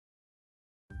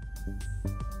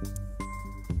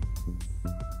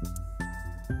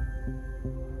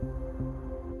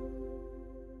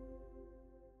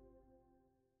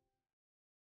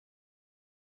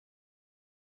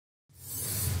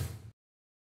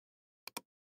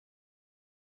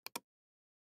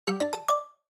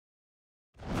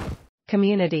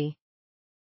Community.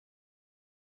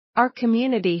 Our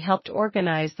community helped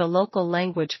organize the local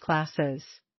language classes.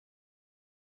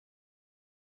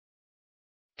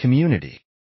 Community.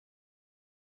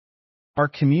 Our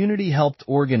community helped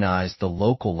organize the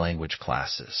local language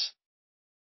classes.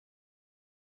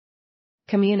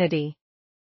 Community.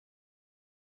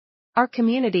 Our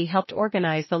community helped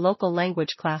organize the local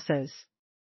language classes.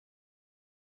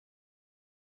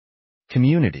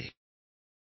 Community.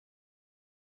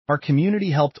 Our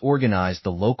community helped organize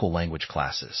the local language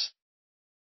classes.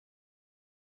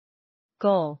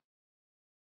 Goal.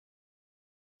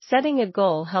 Setting a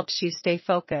goal helps you stay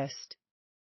focused.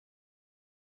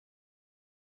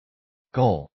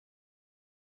 Goal.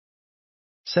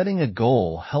 Setting a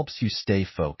goal helps you stay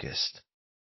focused.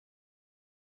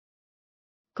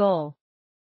 Goal.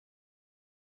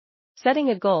 Setting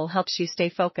a goal helps you stay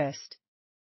focused.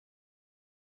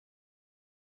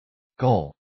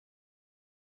 Goal.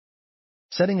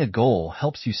 Setting a goal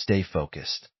helps you stay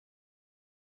focused.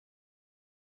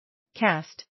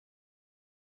 Cast.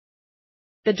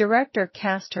 The director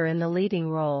cast her in the leading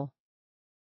role.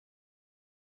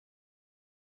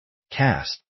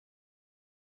 Cast.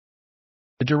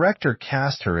 The director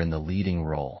cast her in the leading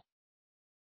role.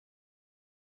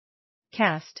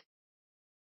 Cast.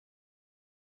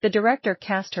 The director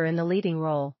cast her in the leading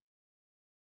role.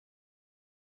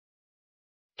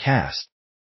 Cast.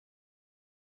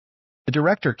 The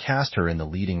director cast her in the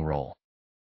leading role.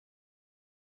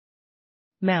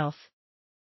 Mouth.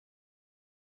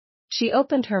 She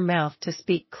opened her mouth to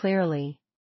speak clearly.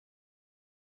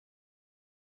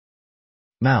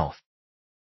 Mouth.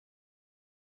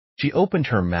 She opened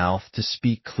her mouth to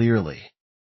speak clearly.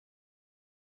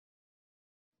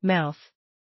 Mouth.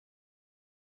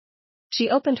 She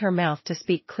opened her mouth to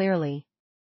speak clearly.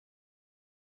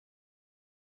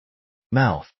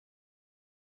 Mouth.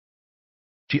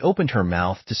 She opened her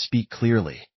mouth to speak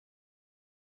clearly.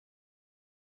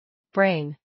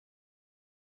 Brain.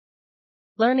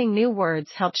 Learning new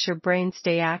words helps your brain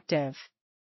stay active.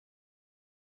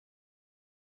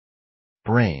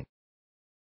 Brain.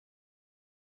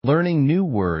 Learning new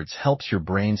words helps your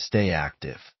brain stay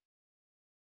active.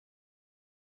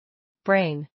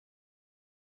 Brain.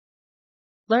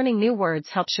 Learning new words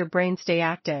helps your brain stay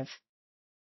active.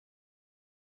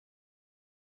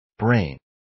 Brain.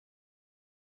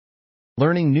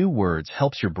 Learning new words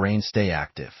helps your brain stay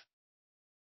active.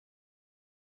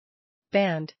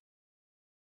 Band.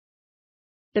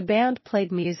 The band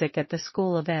played music at the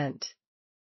school event.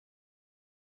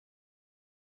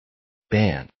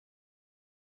 Band.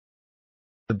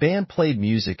 The band played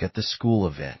music at the school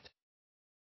event.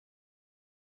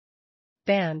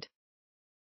 Band.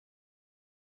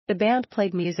 The band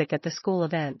played music at the school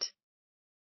event.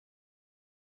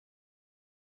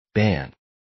 Band.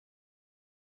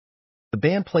 The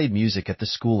band played music at the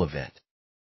school event.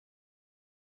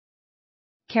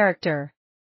 Character.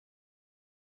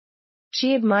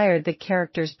 She admired the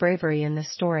character's bravery in the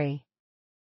story.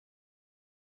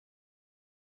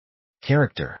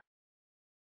 Character.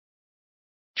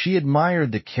 She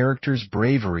admired the character's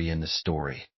bravery in the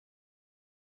story.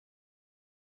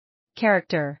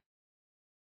 Character.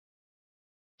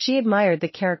 She admired the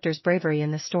character's bravery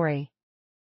in the story.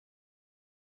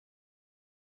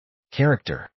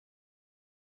 Character.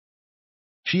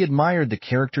 She admired the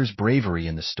character's bravery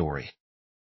in the story.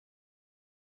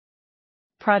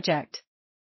 Project.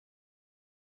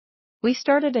 We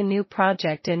started a new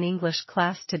project in English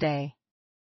class today.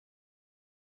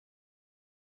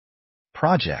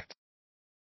 Project.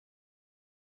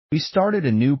 We started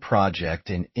a new project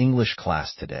in English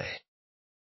class today.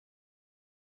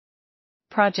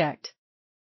 Project.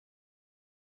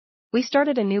 We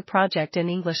started a new project in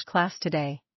English class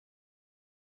today.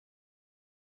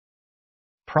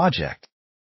 Project.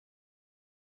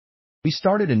 We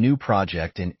started a new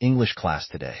project in English class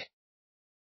today.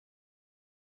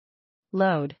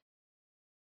 Load.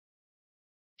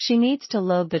 She needs to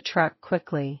load the truck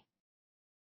quickly.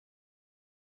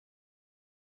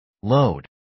 Load.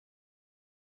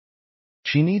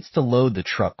 She needs to load the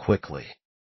truck quickly.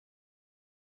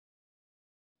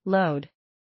 Load.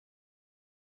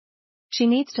 She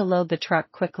needs to load the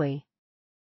truck quickly.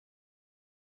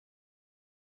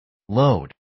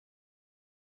 Load.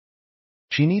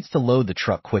 She needs to load the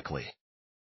truck quickly.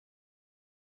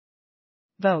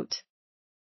 Vote.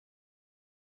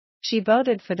 She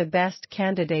voted for the best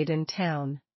candidate in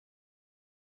town.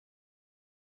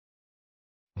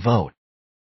 Vote.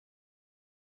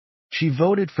 She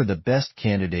voted for the best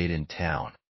candidate in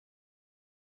town.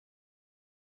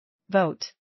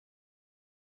 Vote.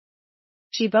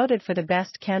 She voted for the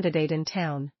best candidate in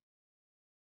town.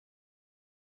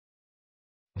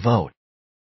 Vote.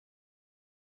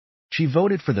 She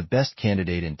voted for the best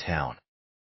candidate in town.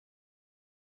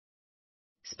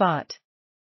 Spot.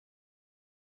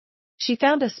 She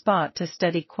found a spot to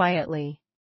study quietly.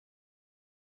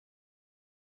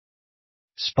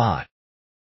 Spot.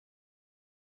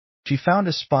 She found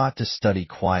a spot to study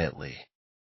quietly.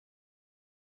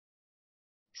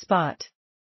 Spot.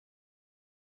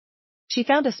 She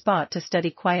found a spot to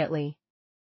study quietly.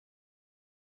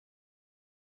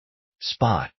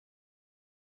 Spot.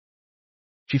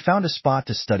 She found a spot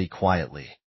to study quietly.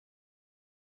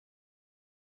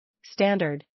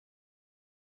 Standard.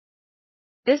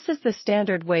 This is the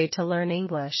standard way to learn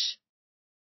English.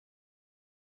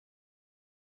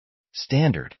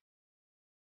 Standard.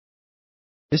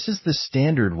 This is the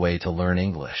standard way to learn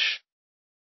English.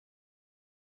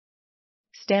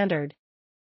 Standard.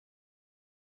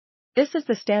 This is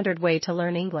the standard way to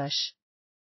learn English.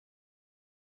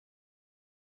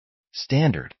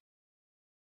 Standard.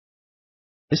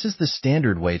 This is the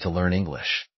standard way to learn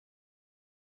English.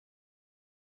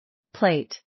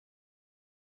 Plate.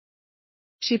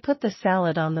 She put the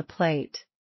salad on the plate.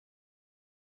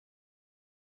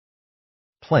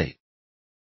 Plate.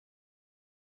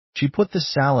 She put the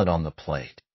salad on the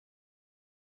plate.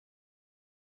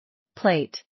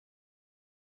 Plate.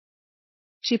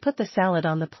 She put the salad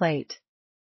on the plate.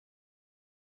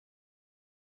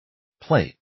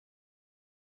 Plate.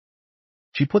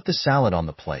 She put the salad on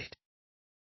the plate.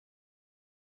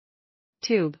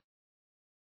 Tube.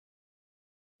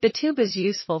 The tube is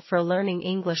useful for learning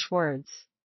English words.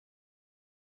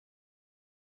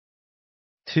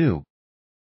 Tube.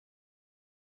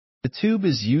 The tube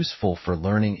is useful for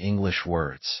learning English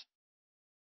words.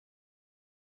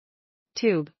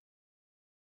 Tube.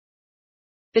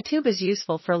 The tube is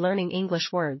useful for learning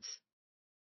English words.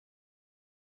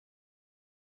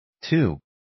 Tube.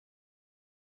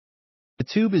 The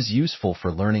tube is useful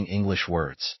for learning English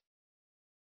words.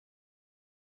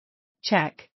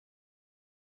 Check.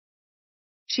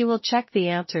 She will check the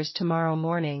answers tomorrow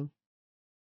morning.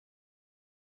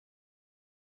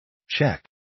 Check.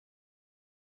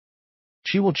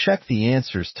 She will check the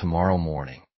answers tomorrow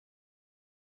morning.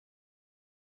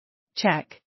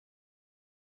 Check.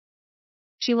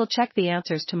 She will check the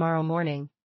answers tomorrow morning.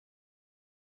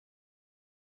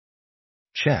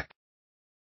 Check.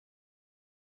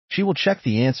 She will check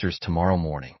the answers tomorrow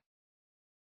morning.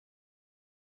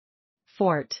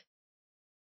 Fort.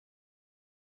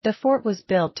 The fort was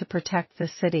built to protect the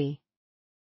city.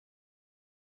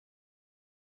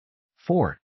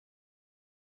 Fort.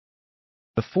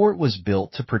 The fort was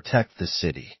built to protect the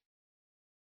city.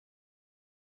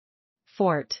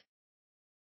 Fort.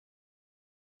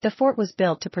 The fort was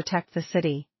built to protect the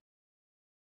city.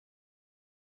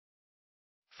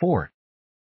 Fort.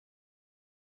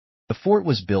 The fort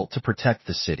was built to protect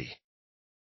the city.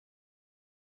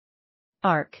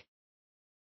 Arc.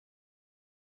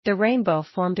 The rainbow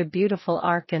formed a beautiful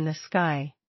arc in the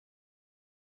sky.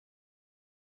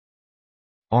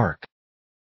 Arc.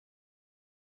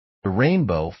 The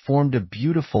rainbow formed a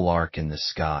beautiful arc in the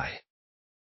sky.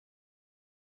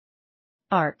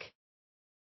 Arc.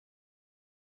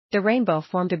 The rainbow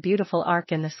formed a beautiful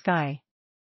arc in the sky.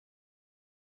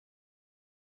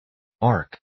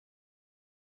 Arc.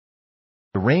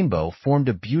 The rainbow formed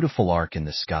a beautiful arc in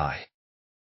the sky.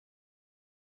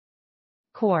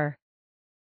 Core.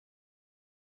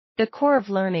 The core of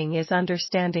learning is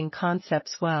understanding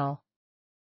concepts well.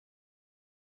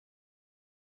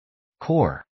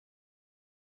 Core.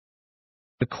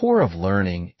 The core of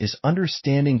learning is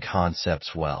understanding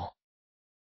concepts well.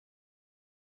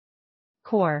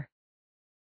 Core.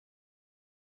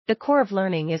 The core of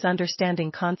learning is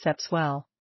understanding concepts well.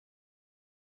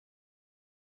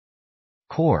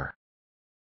 Core.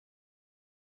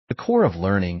 The core of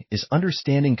learning is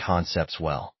understanding concepts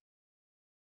well.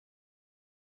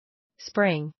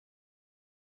 Spring.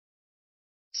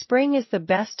 Spring is the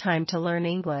best time to learn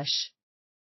English.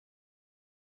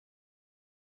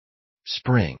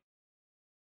 Spring.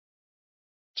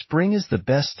 Spring is the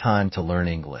best time to learn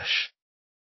English.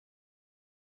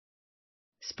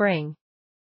 Spring.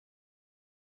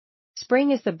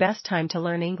 Spring is the best time to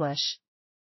learn English.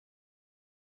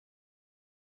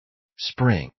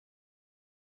 Spring.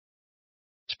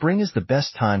 Spring is the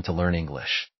best time to learn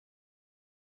English.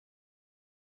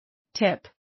 Tip.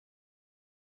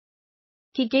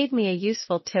 He gave me a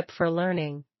useful tip for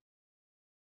learning.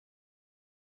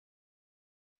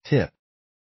 Tip.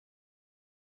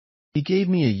 He gave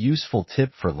me a useful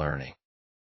tip for learning.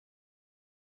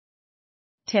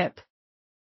 Tip.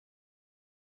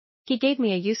 He gave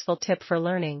me a useful tip for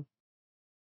learning.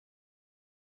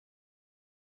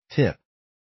 Tip.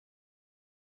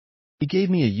 He gave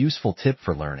me a useful tip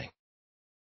for learning.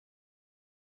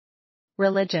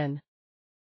 Religion.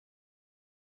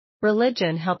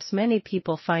 Religion helps many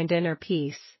people find inner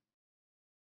peace.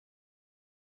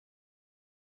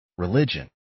 Religion.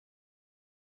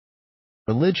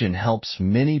 Religion helps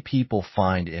many people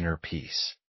find inner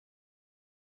peace.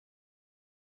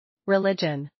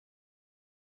 Religion.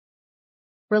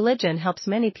 Religion helps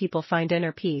many people find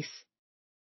inner peace.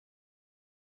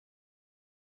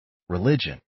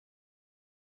 Religion.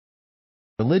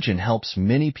 Religion helps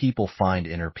many people find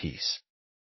inner peace.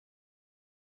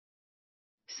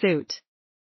 Suit.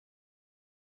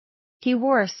 He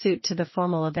wore a suit to the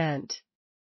formal event.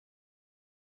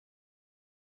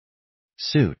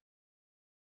 Suit.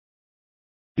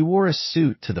 He wore a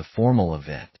suit to the formal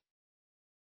event.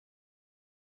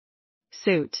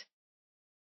 Suit.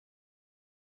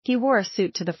 He wore a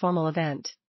suit to the formal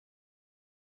event.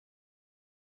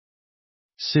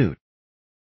 Suit.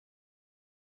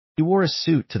 He wore a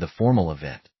suit to the formal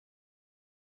event.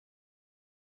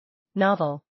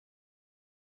 Novel.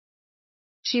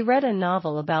 She read a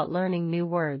novel about learning new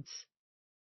words.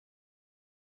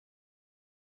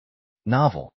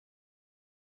 Novel.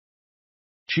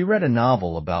 She read a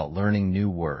novel about learning new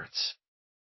words.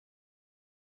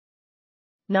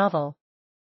 Novel.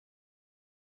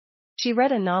 She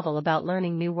read a novel about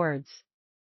learning new words.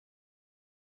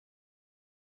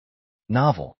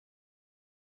 Novel.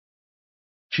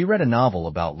 She read a novel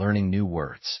about learning new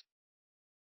words.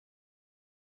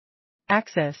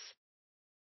 Axis.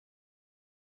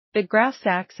 The graph's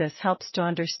axis helps to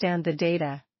understand the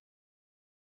data.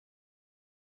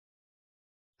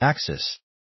 Axis.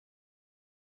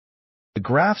 The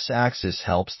graph's axis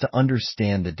helps to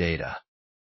understand the data.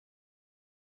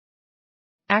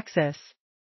 Axis.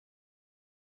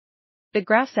 The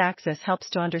graph's axis helps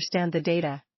to understand the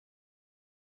data.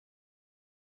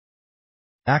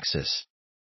 Axis.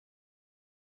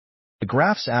 The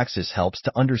graph's axis helps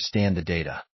to understand the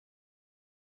data.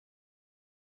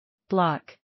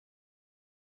 Block.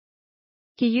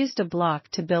 He used a block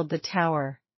to build the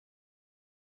tower.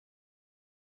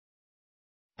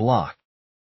 Block.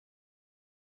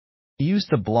 He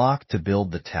used a block to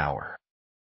build the tower.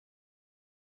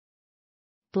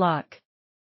 Block.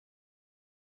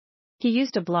 He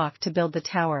used a block to build the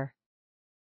tower.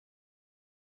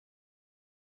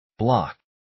 Block.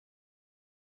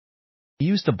 He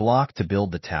used a block to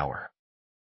build the tower.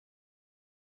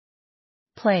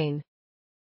 Plain.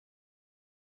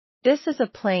 This is a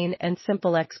plain and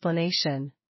simple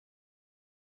explanation.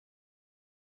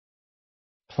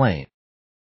 Plain.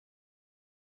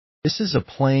 This is a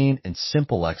plain and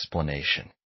simple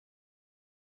explanation.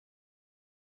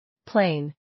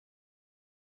 Plain.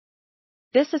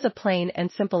 This is a plain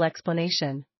and simple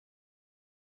explanation.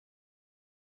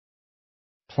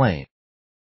 Plain.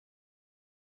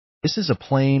 This is a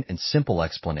plain and simple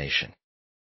explanation.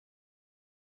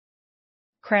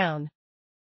 Crown.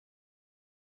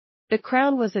 The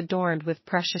crown was adorned with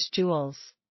precious jewels.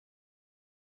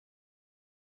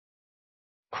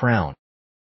 Crown.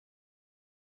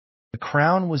 The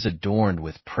crown was adorned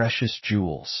with precious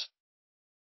jewels.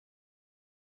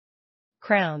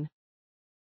 Crown.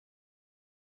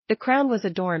 The crown was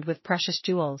adorned with precious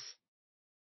jewels.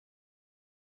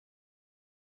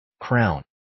 Crown.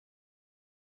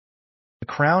 The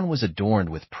crown was adorned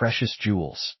with precious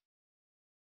jewels.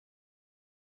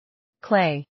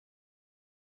 Clay.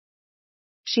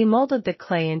 She molded the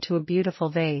clay into a beautiful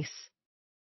vase.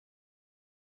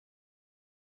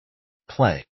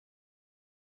 Clay.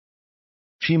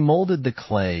 She molded the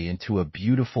clay into a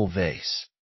beautiful vase.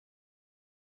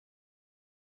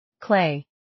 Clay.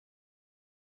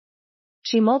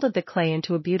 She molded the clay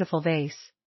into a beautiful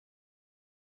vase.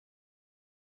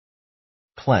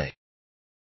 Clay.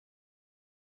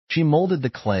 She molded the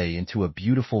clay into a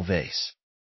beautiful vase.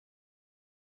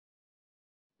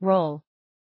 Role.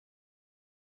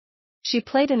 She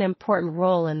played an important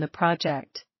role in the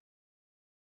project.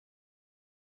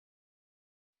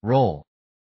 Role.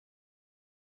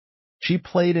 She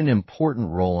played an important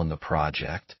role in the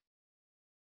project.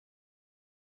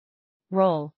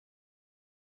 Role.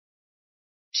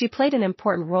 She played an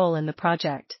important role in the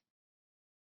project.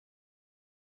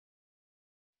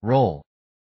 Role.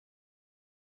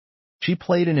 She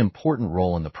played an important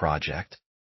role in the project.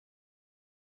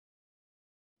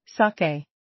 Sake.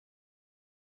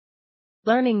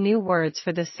 Learning new words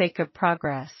for the sake of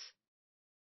progress.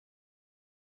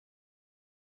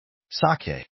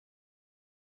 Sake.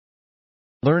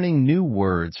 Learning new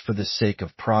words for the sake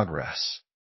of progress.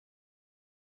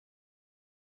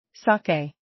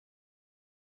 Sake.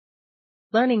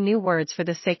 Learning new words for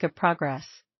the sake of progress.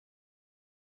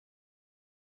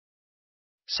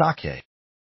 Sake.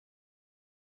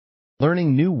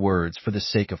 Learning new words for the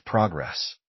sake of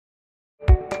progress.